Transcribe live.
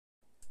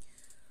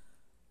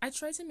I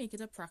try to make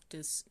it a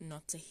practice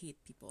not to hate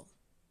people,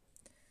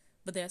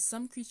 but there are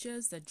some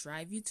creatures that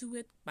drive you to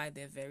it by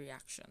their very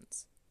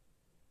actions.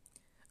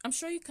 I'm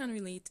sure you can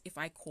relate if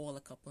I call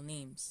a couple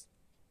names.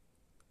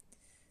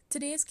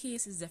 Today's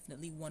case is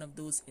definitely one of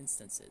those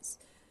instances,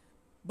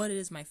 but it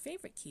is my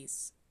favorite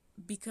case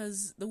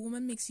because the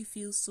woman makes you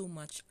feel so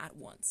much at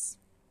once.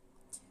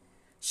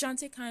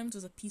 Sante Kimes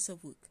was a piece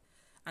of work,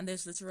 and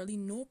there's literally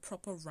no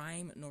proper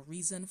rhyme nor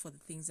reason for the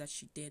things that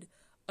she did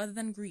other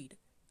than greed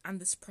and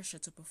this pressure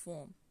to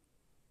perform.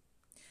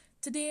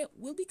 Today,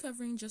 we'll be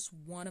covering just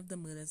one of the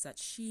murders that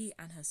she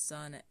and her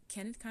son,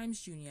 Kenneth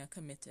Kimes Jr.,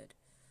 committed.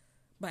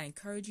 But I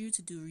encourage you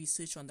to do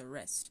research on the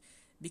rest,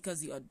 because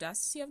the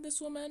audacity of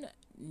this woman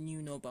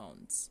knew no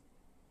bounds.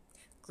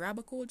 Grab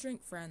a cold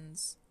drink,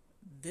 friends.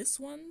 This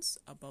one's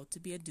about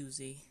to be a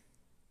doozy.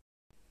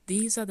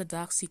 These are the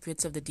dark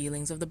secrets of the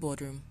dealings of the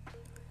boardroom.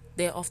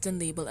 They are often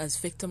labeled as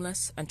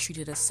victimless and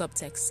treated as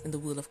subtext in the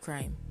world of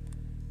crime.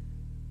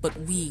 But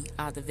we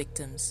are the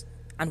victims,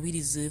 and we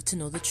deserve to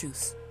know the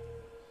truth.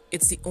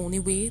 It's the only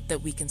way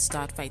that we can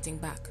start fighting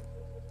back.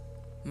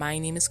 My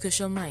name is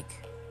Kushal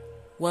Mike.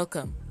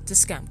 Welcome to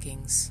Scam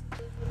Kings.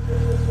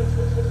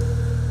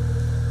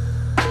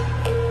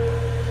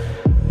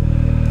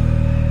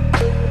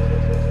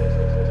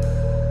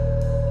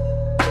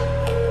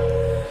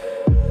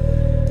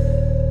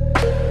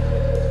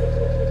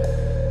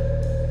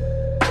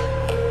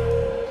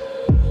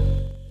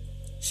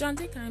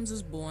 Sante Kimes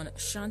was born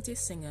Sante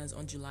Singers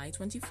on July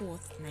 24,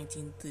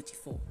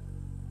 1934.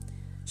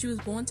 She was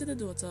born to the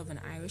daughter of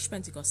an Irish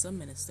Pentecostal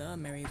minister,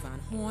 Mary Van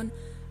Horn,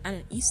 and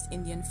an East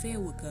Indian fair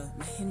worker,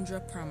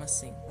 Mahindra Prama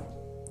Singh.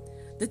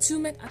 The two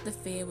met at the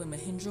fair where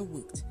Mahindra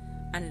worked,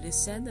 and it is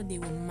said that they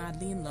were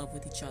madly in love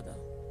with each other.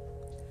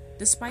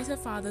 Despite her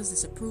father's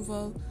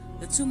disapproval,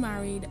 the two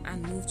married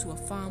and moved to a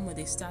farm where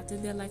they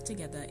started their life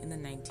together in the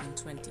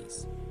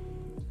 1920s.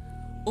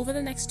 Over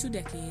the next 2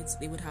 decades,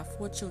 they would have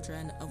 4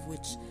 children, of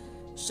which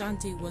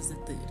Sante was the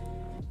third.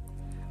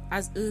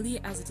 As early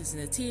as it is in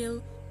the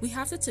tale, we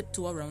have to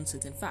tiptoe around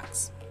certain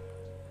facts.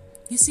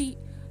 You see,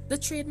 the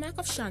trademark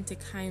of Sante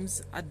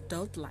Kimes'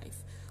 adult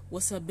life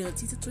was her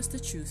ability to twist the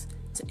truth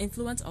to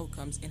influence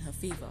outcomes in her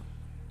favor.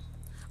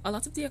 A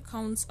lot of the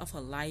accounts of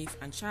her life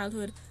and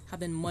childhood have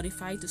been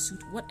modified to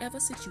suit whatever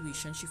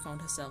situation she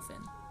found herself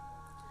in.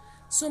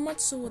 So much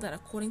so that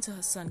according to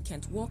her son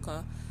Kent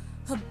Walker,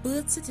 her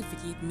birth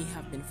certificate may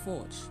have been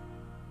forged.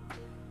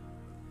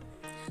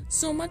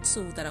 So much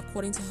so that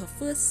according to her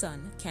first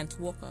son, Kent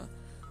Walker,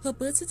 her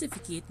birth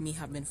certificate may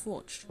have been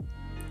forged.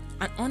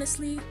 And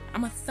honestly,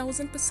 I'm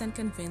 1000%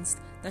 convinced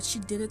that she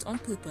did it on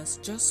purpose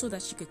just so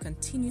that she could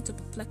continue to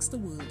perplex the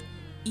world,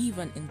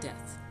 even in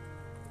death.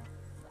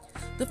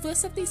 The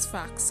first of these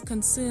facts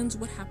concerns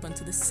what happened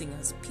to the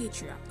singer's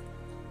patriarch.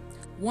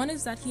 One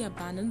is that he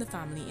abandoned the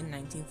family in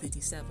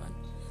 1937,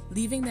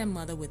 leaving their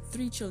mother with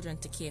 3 children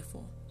to care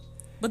for.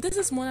 But this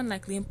is more than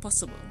likely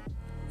impossible.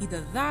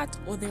 Either that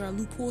or there are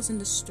loopholes in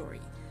the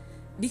story,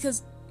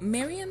 because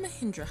Mary and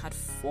Mahindra had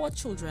 4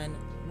 children,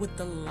 with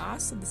the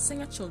last of the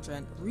singer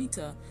children,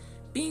 Rita,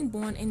 being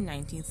born in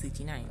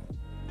 1939.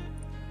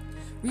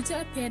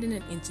 Rita appeared in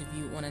an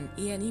interview on an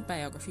A&E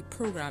biography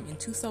program in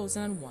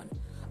 2001,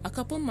 a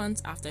couple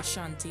months after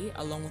Sante,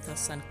 along with her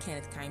son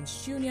Kenneth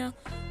Kimes Jr.,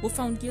 were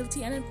found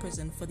guilty and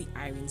imprisoned for the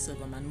Irene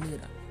Silverman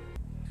murder.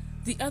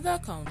 The other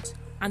account,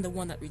 and the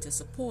one that Rita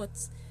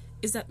supports,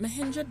 is that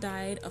Mahindra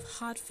died of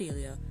heart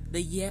failure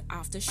the year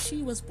after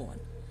she was born,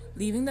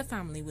 leaving the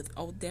family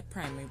without their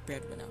primary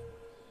breadwinner.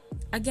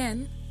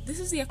 Again, this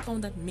is the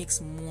account that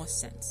makes more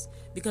sense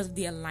because of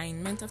the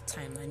alignment of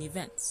timeline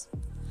events.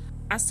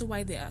 As to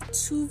why there are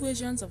 2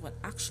 versions of what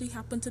actually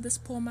happened to this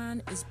poor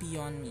man is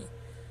beyond me.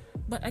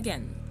 But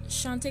again,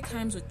 Sante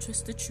Kimes would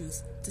twist the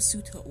truth to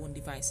suit her own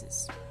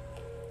devices.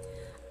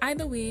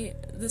 Either way,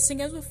 the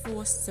singers were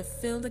forced to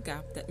fill the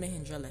gap that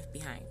Mahindra left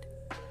behind.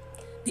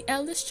 The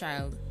eldest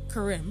child,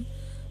 Karim,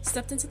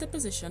 stepped into the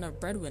position of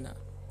breadwinner.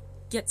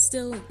 Yet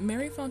still,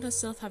 Mary found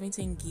herself having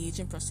to engage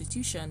in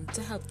prostitution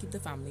to help keep the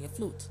family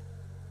afloat.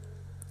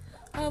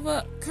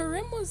 However,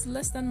 Karim was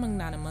less than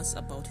magnanimous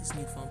about his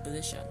newfound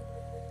position.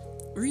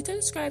 Rita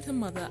described her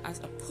mother as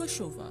a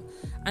pushover,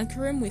 and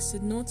Karim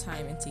wasted no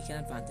time in taking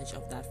advantage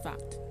of that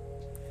fact.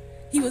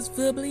 He was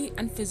verbally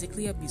and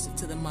physically abusive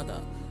to the mother,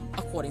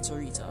 according to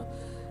Rita,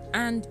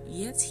 and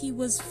yet he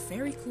was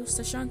very close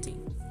to Sante.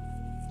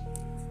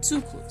 Too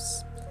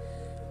close.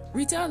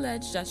 Rita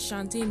alleged that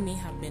Sante may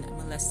have been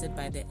molested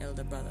by their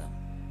elder brother.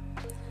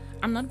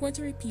 I'm not going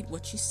to repeat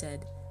what she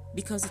said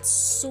because it's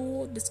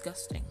so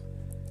disgusting.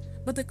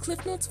 But the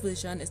Cliff Notes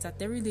version is that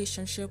their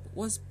relationship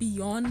was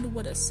beyond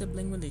what a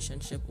sibling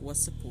relationship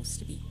was supposed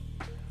to be.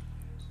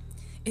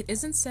 It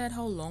isn't said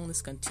how long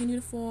this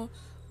continued for,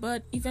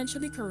 but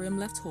eventually Karim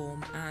left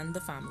home and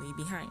the family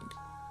behind.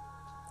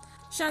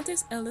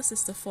 Shante's elder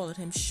sister followed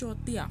him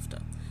shortly after,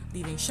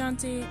 leaving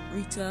Sante,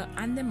 Rita,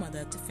 and their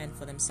mother to fend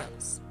for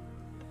themselves.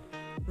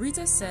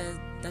 Rita said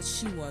that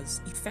she was,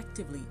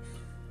 effectively,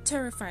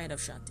 terrified of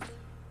Sante.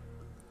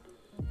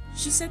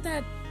 She said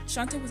that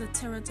Sante was a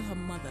terror to her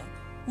mother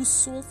whose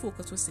sole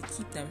focus was to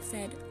keep them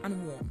fed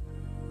and warm.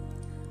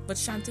 But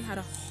Sante had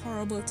a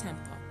horrible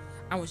temper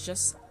and was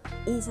just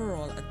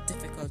overall a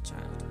difficult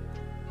child.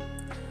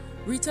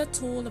 Rita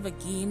told of a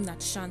game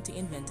that Sante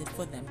invented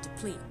for them to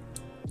play.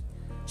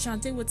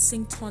 Sante would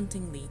sing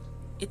tauntingly,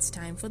 "It's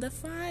time for the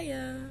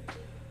fire."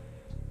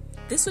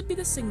 This would be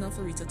the signal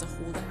for Rita to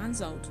hold her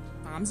hands out,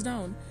 palms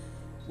down,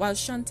 while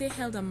Sante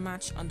held a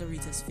match under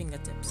Rita's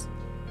fingertips.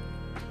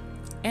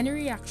 Any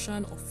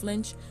reaction or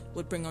flinch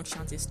would bring out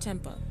Shante's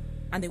temper,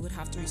 and they would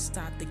have to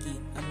restart the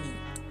game anew.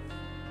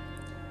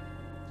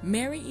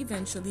 Mary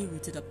eventually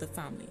rooted up the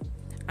family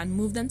and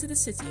moved them to the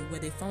city, where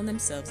they found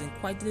themselves in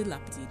quite a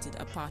dilapidated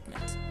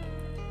apartment.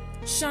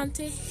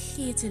 Sante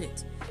hated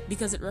it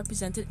because it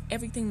represented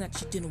everything that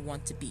she didn't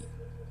want to be: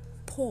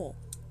 poor,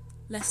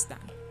 less than.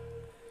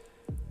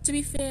 To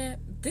be fair,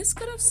 this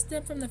could have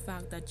stemmed from the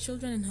fact that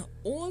children in her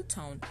old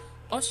town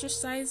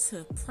ostracized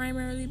her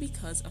primarily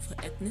because of her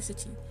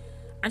ethnicity,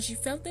 and she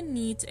felt the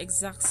need to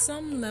exact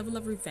some level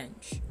of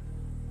revenge.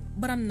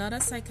 But I'm not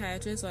a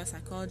psychiatrist or a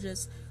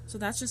psychologist, so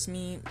that's just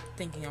me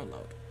thinking out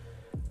loud.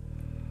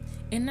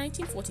 In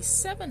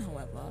 1947,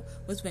 however,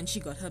 was when she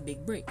got her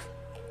big break.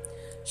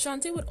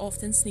 Sante would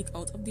often sneak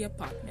out of the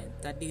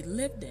apartment that they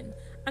lived in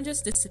and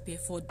just disappear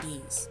for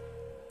days.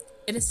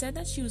 It is said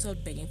that she was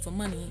out begging for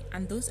money,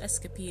 and those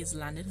escapades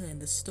landed her in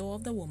the store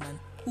of the woman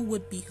who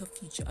would be her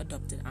future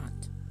adopted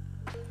aunt.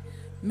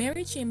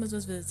 Mary Chambers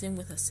was visiting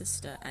with her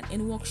sister, and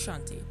in walked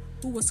Sante,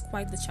 who was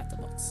quite the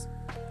chatterbox.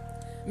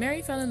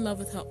 Mary fell in love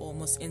with her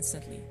almost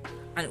instantly,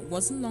 and it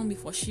wasn't long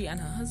before she and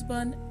her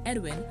husband,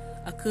 Edwin,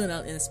 a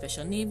colonel in the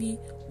Special Navy,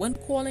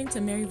 went calling to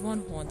Mary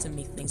Von Horn to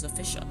make things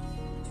official.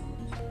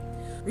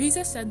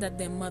 Rita said that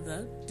their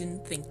mother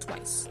didn't think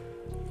twice.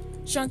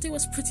 Sante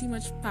was pretty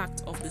much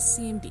packed off the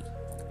same day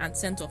and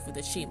sent off with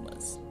the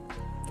Chambers.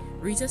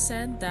 Rita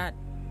said that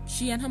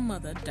she and her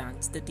mother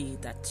danced the day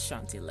that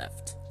Sante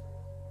left.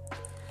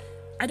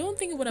 I don't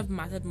think it would have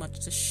mattered much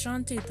to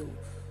Sante though,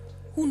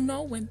 who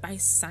now went by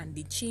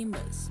Sandy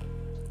Chambers.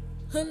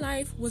 Her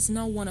life was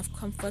now one of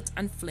comfort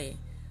and flair,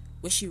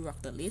 where she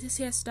rocked the latest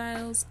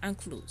hairstyles and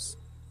clothes.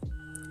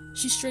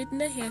 She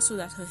straightened her hair so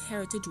that her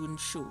heritage wouldn't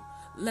show,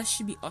 lest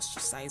she be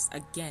ostracized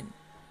again.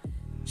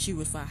 She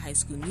wrote for a high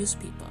school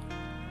newspaper.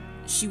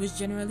 She was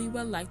generally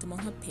well liked among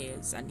her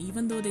peers, and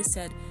even though they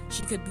said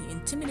she could be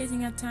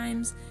intimidating at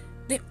times,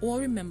 they all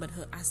remembered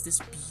her as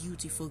this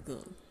beautiful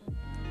girl.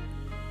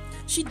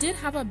 She did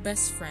have a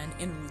best friend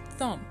in Ruth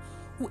Thumb,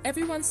 who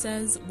everyone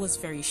says was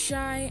very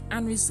shy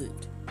and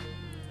reserved.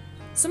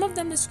 Some of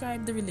them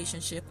described the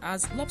relationship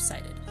as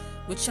lopsided,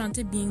 with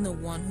Sante being the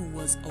one who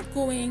was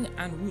outgoing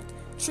and Ruth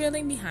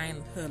trailing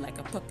behind her like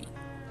a puppy.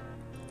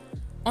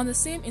 On the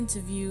same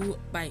interview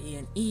by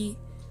A&E,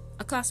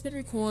 a classmate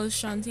recalls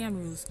Sante and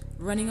Ruth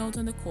running out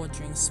on the court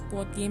during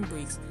sport game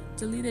breaks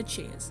to lead the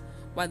cheers,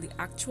 while the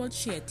actual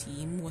cheer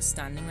team was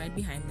standing right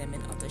behind them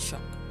in utter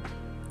shock.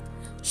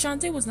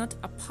 Sante was not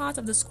a part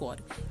of the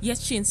squad, yet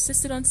she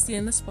insisted on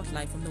stealing the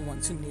spotlight from the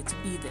ones who needed to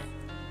be there.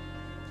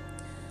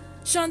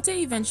 Sante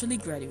eventually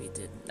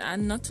graduated,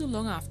 and not too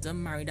long after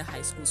married a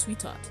high school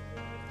sweetheart.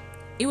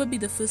 It would be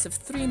the first of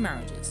 3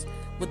 marriages,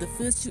 with the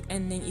first 2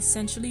 ending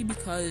essentially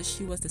because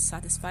she was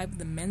dissatisfied with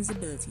the men's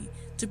ability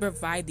to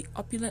provide the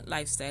opulent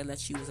lifestyle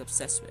that she was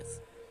obsessed with.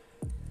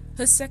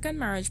 Her second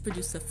marriage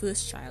produced her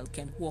first child,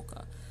 Kent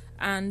Walker,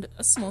 and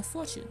a small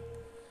fortune,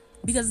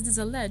 because it is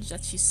alleged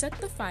that she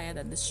set the fire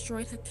that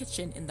destroyed her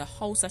kitchen in the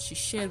house that she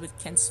shared with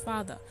Kent's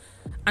father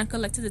and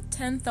collected a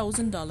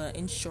 $10,000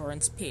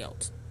 insurance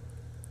payout.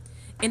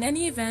 In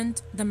any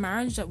event, the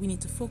marriage that we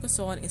need to focus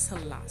on is her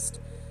last,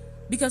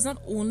 because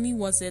not only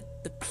was it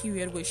the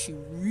period where she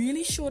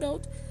really showed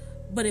out,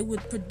 but it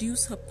would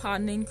produce her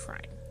partner in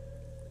crime.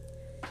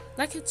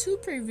 Like her 2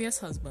 previous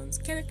husbands,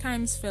 Kenneth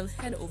Kimes fell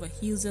head over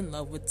heels in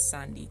love with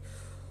Sandy,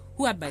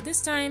 who had by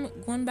this time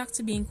gone back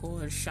to being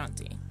called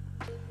Sante.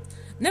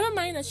 Never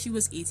mind that she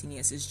was 18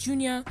 years his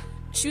junior,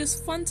 she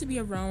was fun to be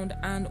around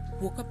and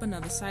woke up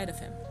another side of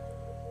him.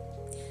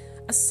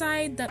 A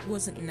side that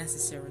wasn't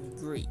necessarily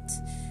great.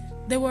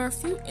 There were a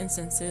few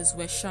instances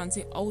where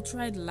Sante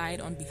outright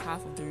lied on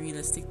behalf of the real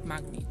estate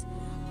magnate,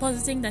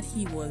 positing that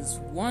he was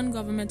one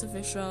government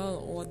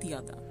official or the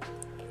other.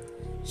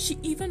 She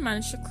even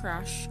managed to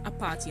crash a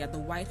party at the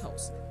White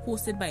House,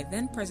 hosted by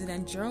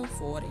then-President Gerald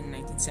Ford in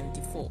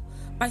 1974,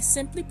 by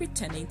simply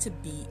pretending to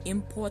be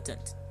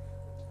important.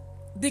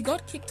 They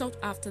got kicked out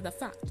after the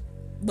fact,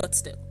 but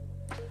still.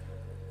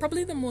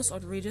 Probably the most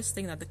outrageous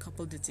thing that the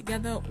couple did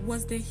together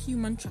was their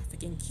human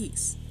trafficking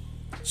case.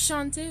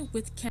 Sante,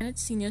 with Kenneth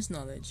Sr.'s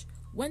knowledge,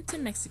 went to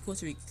Mexico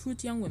to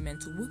recruit young women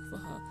to work for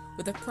her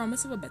with the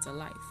promise of a better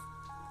life.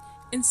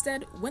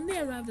 Instead, when they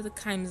arrived at the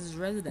Kimes'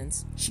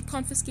 residence, she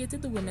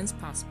confiscated the women's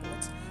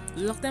passports,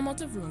 locked them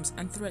out of rooms,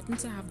 and threatened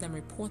to have them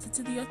reported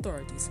to the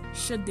authorities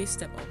should they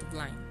step out of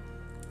line.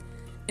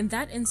 In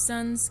that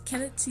instance,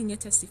 Kenneth Sr.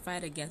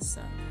 testified against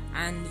her,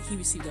 and he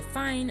received a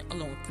fine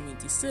along with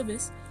community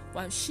service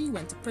while she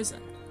went to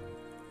prison.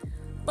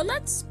 But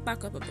let's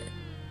back up a bit.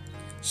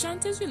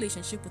 Shante's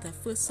relationship with her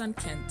first son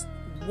Kent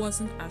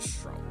wasn't as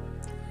strong.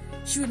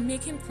 She would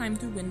make him climb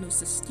through windows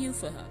to steal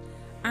for her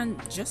and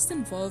just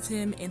involve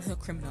him in her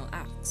criminal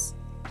acts.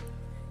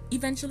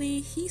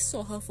 Eventually, he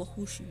saw her for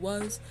who she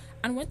was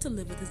and went to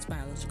live with his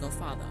biological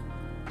father.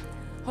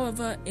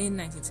 However, in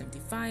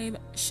 1975,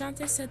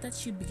 Sante said that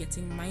she'd be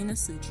getting minor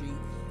surgery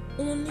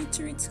only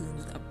to return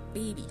with a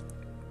baby.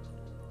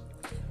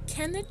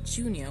 Kenneth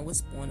Jr.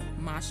 was born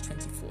March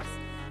 24th,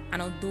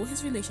 and although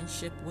his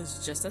relationship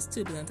was just as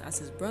turbulent as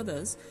his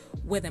brother's,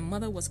 where their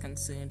mother was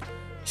concerned,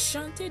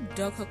 Sante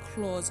dug her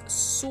claws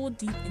so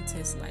deep into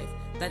his life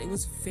that it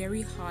was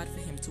very hard for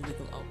him to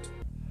wiggle out.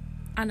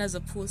 And as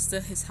opposed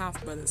to his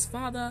half-brother's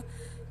father,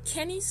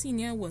 Kenny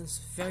Sr.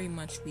 was very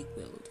much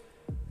weak-willed.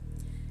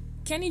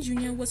 Kenny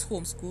Jr. was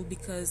homeschooled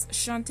because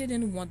Sante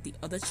didn't want the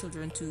other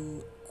children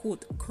to,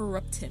 quote,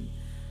 corrupt him,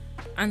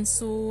 and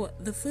so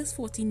the first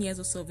 14 years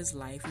or so of his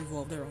life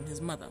revolved around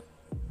his mother.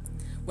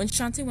 When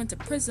Sante went to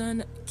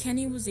prison,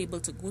 Kenny was able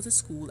to go to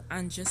school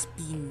and just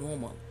be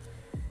normal.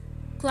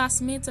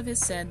 Classmates of his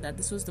said that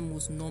this was the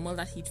most normal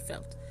that he'd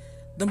felt,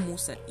 the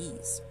most at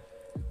ease.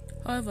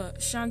 However,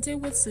 Sante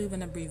would serve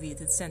an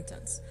abbreviated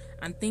sentence,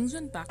 and things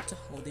went back to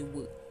how they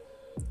were.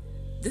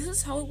 This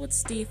is how it would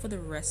stay for the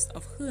rest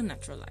of her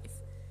natural life.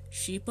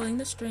 She pulling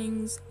the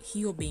strings,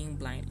 he obeying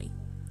blindly.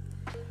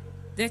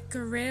 Their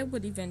career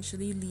would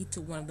eventually lead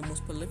to one of the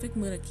most prolific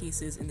murder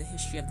cases in the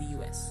history of the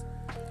US.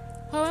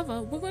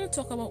 However, we're going to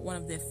talk about one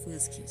of their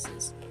first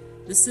cases,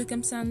 the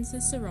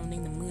circumstances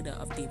surrounding the murder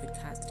of David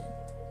Kasdan.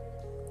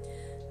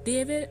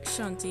 David,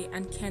 Sante,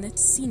 and Kenneth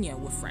Sr.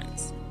 were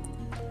friends.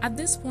 At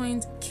this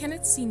point,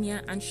 Kenneth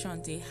Sr. and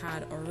Sante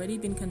had already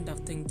been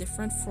conducting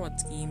different fraud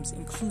schemes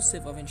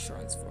inclusive of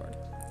insurance fraud.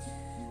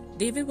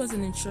 David was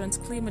an insurance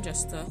claim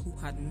adjuster who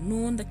had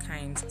known the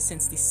Kynes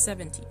since the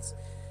 70s,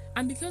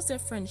 and because their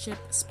friendship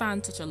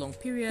spanned such a long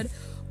period,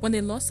 when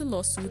they lost a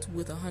lawsuit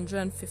worth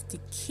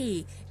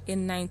 $150,000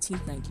 in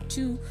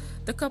 1992,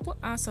 the couple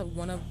asked that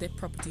one of their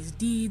property's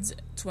deeds,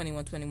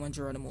 2121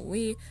 Geronimo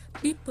Way,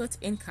 be put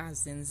in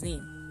Kasdan's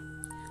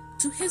name.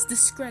 To his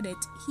discredit,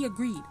 he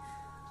agreed,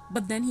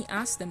 but then he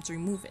asked them to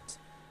remove it.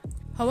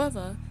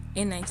 However,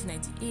 in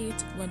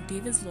 1998, when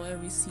David's lawyer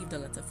received a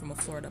letter from a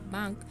Florida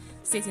bank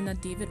stating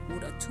that David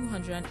owed a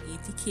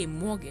 $280,000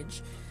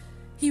 mortgage,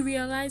 he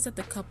realized that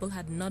the couple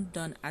had not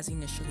done as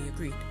initially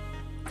agreed.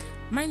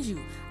 Mind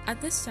you,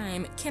 at this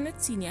time,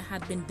 Kenneth Sr.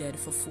 had been dead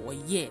for 4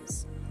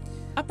 years.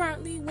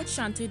 Apparently, what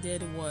Sante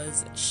did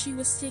was she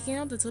was taking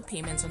out little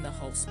payments on the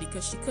house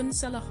because she couldn't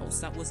sell a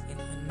house that was in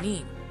her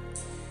name.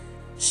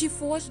 She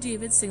forged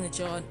David's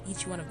signature on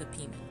each one of the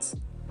payments.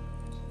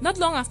 Not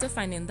long after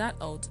finding that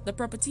out, the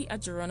property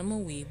at Geronimo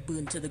Way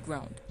burned to the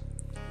ground.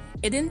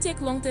 It didn't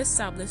take long to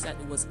establish that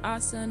it was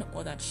arson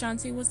or that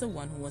Sante was the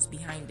one who was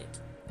behind it.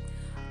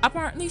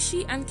 Apparently,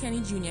 she and Kenny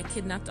Jr.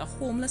 kidnapped a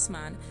homeless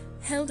man,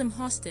 held him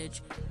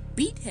hostage,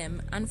 beat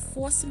him, and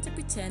forced him to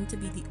pretend to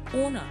be the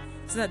owner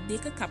so that they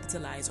could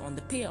capitalize on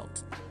the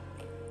payout.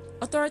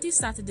 Authorities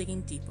started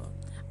digging deeper,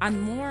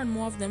 and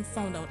more of them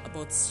found out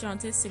about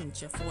Shante's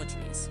signature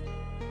forgeries.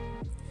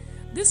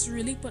 This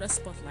really put a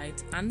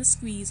spotlight and the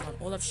squeeze on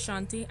all of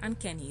Sante and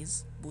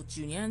Kenny's, both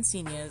junior and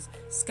seniors,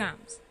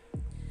 scams.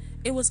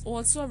 It was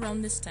also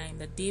around this time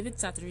that David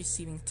started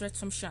receiving threats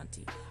from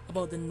Sante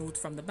about the note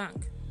from the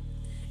bank.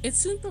 It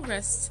soon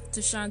progressed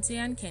to Sante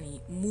and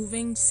Kenny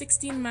moving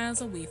 16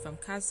 miles away from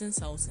Kasdan's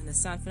house in the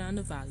San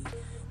Fernando Valley,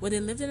 where they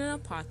lived in an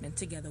apartment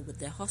together with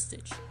their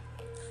hostage.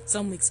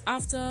 Some weeks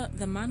after,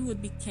 the man who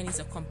would be Kenny's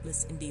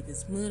accomplice in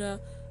David's murder,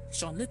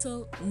 Sean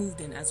Little,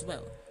 moved in as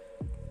well.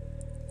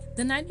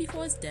 The night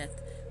before his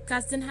death,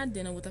 Kasdan had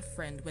dinner with a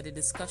friend where they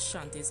discussed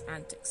Shante's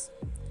antics.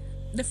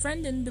 The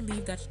friend didn't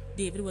believe that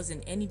David was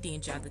in any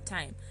danger at the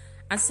time,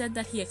 and said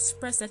that he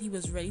expressed that he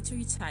was ready to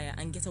retire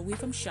and get away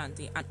from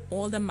Sante and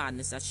all the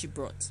madness that she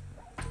brought.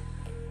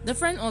 The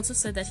friend also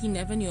said that he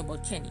never knew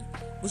about Kenny,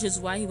 which is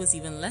why he was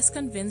even less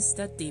convinced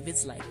that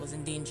David's life was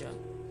in danger.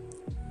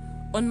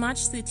 On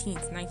March 13,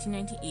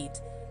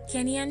 1998,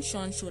 Kenny and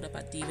Sean showed up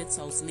at David's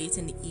house late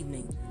in the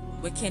evening,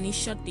 where Kenny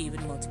shot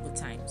David multiple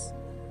times.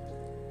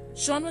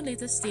 Sean would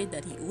later state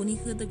that he only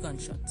heard the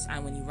gunshots,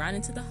 and when he ran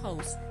into the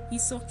house, he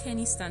saw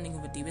Kenny standing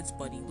over David's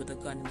body with a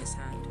gun in his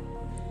hand.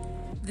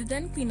 They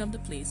then cleaned up the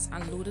place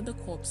and loaded the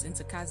corpse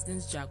into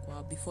Kasdan's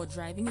Jaguar before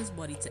driving his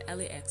body to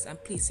LAX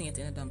and placing it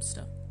in a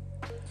dumpster.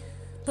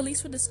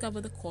 Police would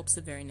discover the corpse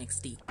the very next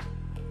day.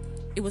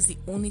 It was the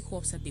only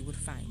corpse that they would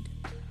find.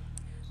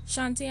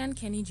 Sante and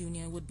Kenny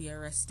Jr. would be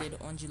arrested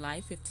on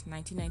July 5,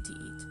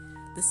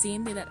 1998, the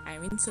same day that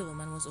Irene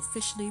Silverman was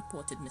officially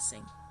reported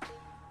missing.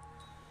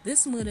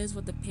 This murder is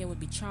what the pair would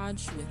be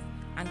charged with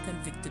and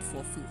convicted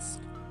for first.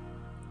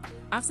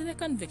 After their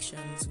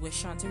convictions, where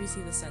Sante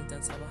received a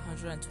sentence of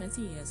 120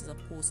 years as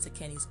opposed to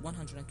Kenny's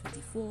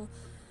 124,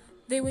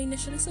 they were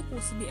initially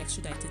supposed to be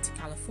extradited to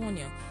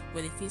California,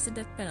 where they faced a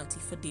death penalty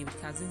for David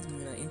Kasdan's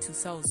murder in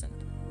 2000.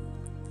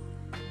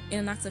 In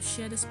an act of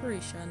sheer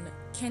desperation,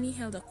 Kenny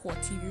held a court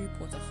TV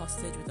reporter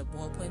hostage with a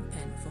ballpoint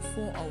pen for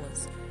 4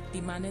 hours,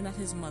 demanding that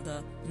his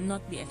mother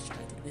not be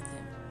extradited with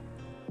him.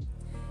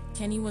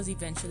 Kenny was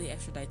eventually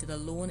extradited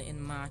alone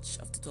in March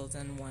of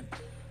 2001,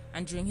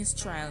 and during his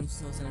trial in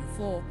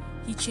 2004,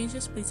 he changed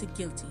his plea to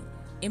guilty,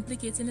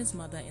 implicating his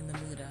mother in the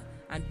murder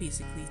and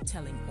basically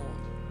telling all.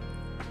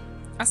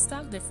 A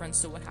stark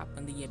difference to what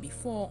happened the year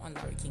before on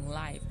Larry King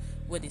Live,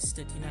 where they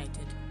stood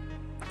united.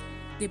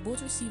 They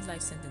both received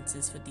life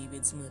sentences for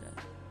David's murder.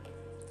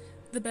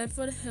 The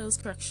Bedford Hills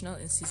Correctional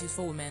Institute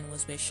for Women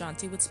was where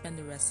Sante would spend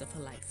the rest of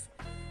her life.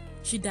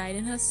 She died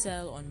in her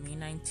cell on May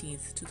 19,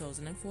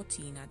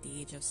 2014 at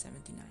the age of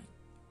 79.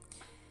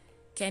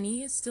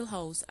 Kenny is still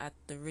housed at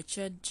the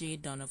Richard J.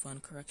 Donovan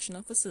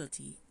Correctional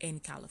Facility in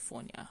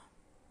California.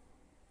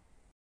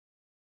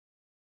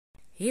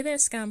 Hey there,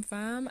 Scam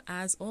Fam!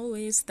 As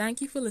always,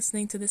 thank you for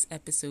listening to this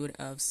episode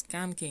of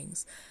Scam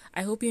Kings.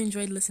 I hope you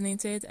enjoyed listening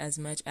to it as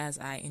much as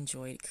I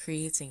enjoyed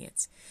creating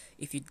it.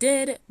 If you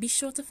did, be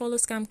sure to follow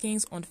Scam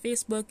Kings on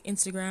Facebook,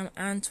 Instagram,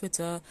 and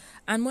Twitter.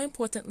 And more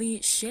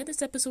importantly, share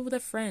this episode with a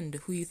friend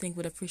who you think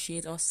would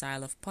appreciate our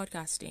style of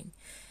podcasting.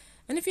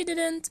 And if you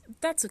didn't,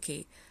 that's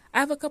okay. I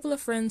have a couple of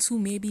friends who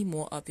may be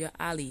more up your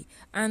alley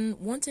and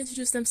want to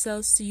introduce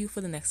themselves to you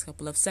for the next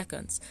couple of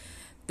seconds.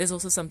 There's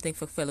also something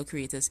for fellow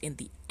creators in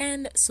the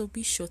end, so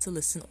be sure to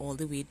listen all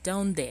the way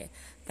down there.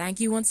 Thank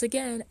you once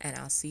again, and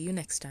I'll see you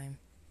next time.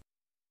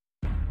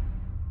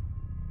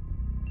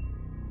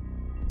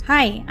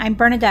 Hi, I'm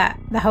Bernadette,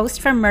 the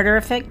host from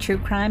Murderific True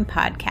Crime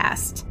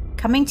Podcast,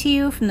 coming to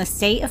you from the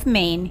state of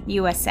Maine,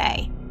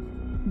 USA.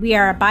 We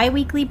are a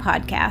bi-weekly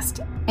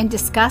podcast and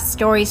discuss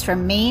stories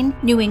from Maine,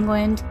 New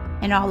England,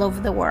 and all over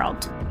the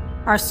world.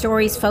 Our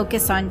stories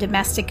focus on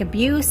domestic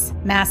abuse,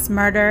 mass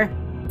murder,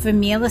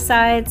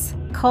 familicides,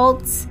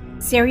 cults,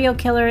 serial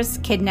killers,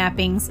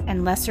 kidnappings,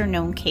 and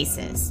lesser-known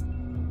cases.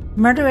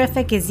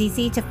 Murderific is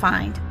easy to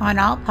find on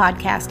all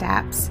podcast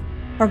apps,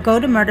 or go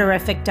to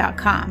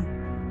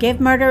murderific.com. Give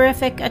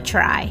Murderific a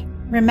try.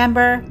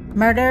 Remember,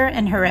 murder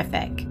and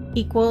horrific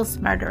equals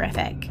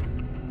Murderific.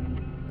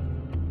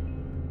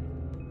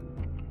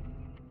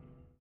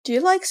 Do you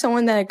like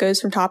someone that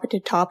goes from topic to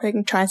topic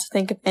and tries to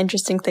think of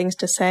interesting things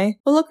to say?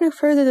 Well, look no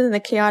further than the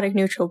Chaotic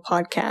Neutral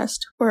podcast,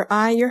 where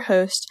I, your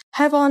host,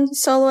 have on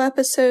solo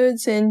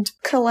episodes and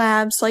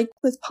collabs like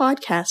with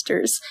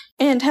podcasters,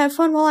 and have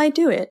fun while I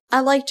do it.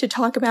 I like to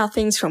talk about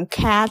things from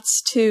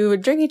cats to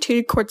drinking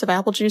 2 quarts of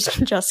apple juice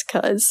just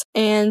cuz.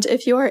 And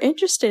if you are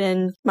interested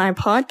in my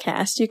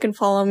podcast, you can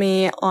follow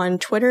me on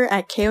Twitter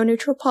at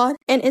KONeutralPod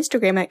and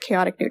Instagram at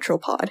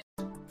ChaoticNeutralPod.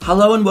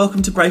 Hello and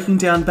welcome to Breaking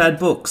Down Bad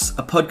Books,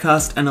 a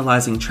podcast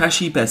analysing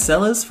trashy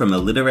bestsellers from a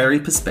literary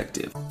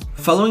perspective.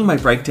 Following my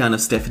breakdown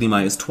of Stephenie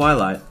Meyer's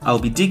Twilight, I'll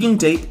be digging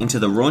deep into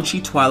the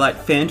raunchy Twilight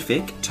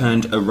fanfic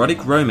turned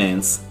erotic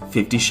romance,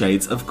 50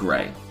 Shades of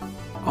Grey.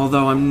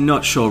 Although I'm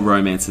not sure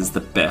romance is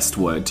the best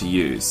word to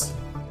use.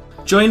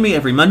 Join me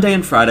every Monday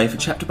and Friday for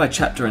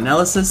chapter-by-chapter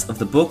analysis of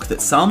the book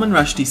that Salman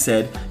Rushdie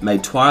said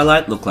made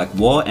Twilight look like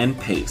War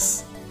and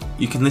Peace.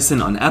 You can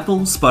listen on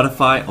Apple,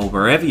 Spotify, or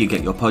wherever you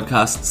get your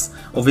podcasts,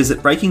 or visit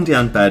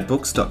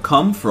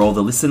breakingdownbadbooks.com for all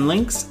the listen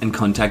links and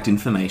contact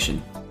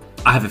information.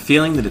 I have a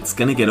feeling that it's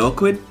going to get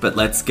awkward, but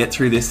let's get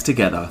through this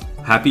together.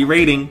 Happy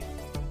reading!